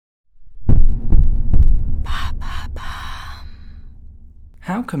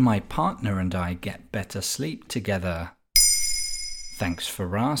How can my partner and I get better sleep together? Thanks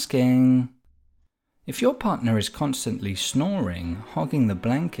for asking. If your partner is constantly snoring, hogging the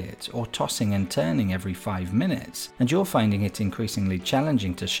blanket, or tossing and turning every 5 minutes, and you're finding it increasingly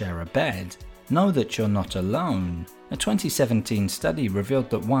challenging to share a bed, know that you're not alone. A 2017 study revealed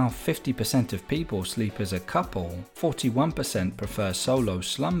that while 50% of people sleep as a couple, 41% prefer solo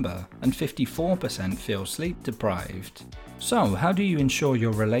slumber, and 54% feel sleep deprived. So, how do you ensure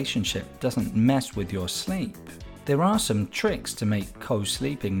your relationship doesn't mess with your sleep? There are some tricks to make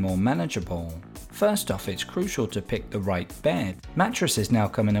co-sleeping more manageable. First off, it's crucial to pick the right bed. Mattresses now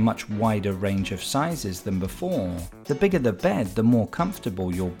come in a much wider range of sizes than before. The bigger the bed, the more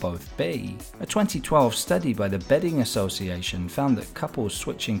comfortable you'll both be. A 2012 study by the Bedding Association found that couples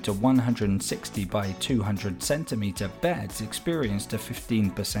switching to 160 by 200 centimeter beds experienced a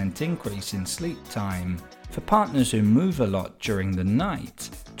 15% increase in sleep time. For partners who move a lot during the night,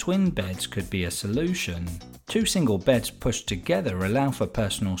 twin beds could be a solution. 2 single beds pushed together allow for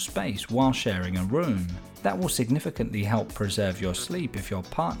personal space while sharing a room. That will significantly help preserve your sleep if your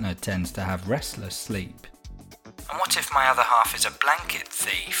partner tends to have restless sleep. And what if my other half is a blanket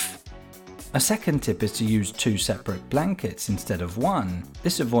thief? A second tip is to use 2 separate blankets instead of 1.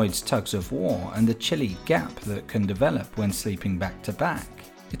 This avoids tugs of war and the chilly gap that can develop when sleeping back to back.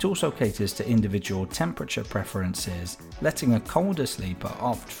 It also caters to individual temperature preferences, letting a colder sleeper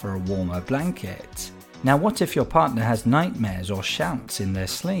opt for a warmer blanket. Now, what if your partner has nightmares or shouts in their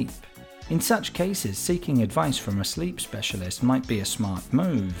sleep? In such cases, seeking advice from a sleep specialist might be a smart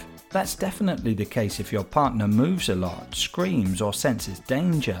move. That's definitely the case if your partner moves a lot, screams, or senses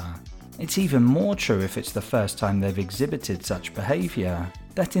danger. It's even more true if it's the first time they've exhibited such behavior.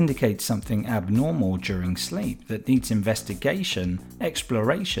 That indicates something abnormal during sleep that needs investigation,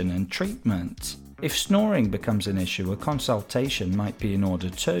 exploration, and treatment. If snoring becomes an issue, a consultation might be in order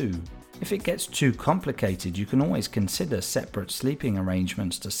too. If it gets too complicated, you can always consider separate sleeping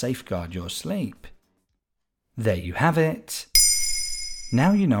arrangements to safeguard your sleep. There you have it.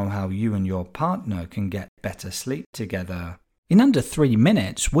 Now you know how you and your partner can get better sleep together. In under 3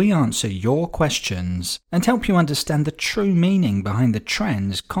 minutes, we answer your questions and help you understand the true meaning behind the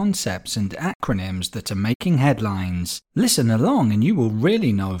trends, concepts, and acronyms that are making headlines. Listen along and you will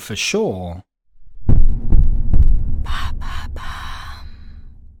really know for sure.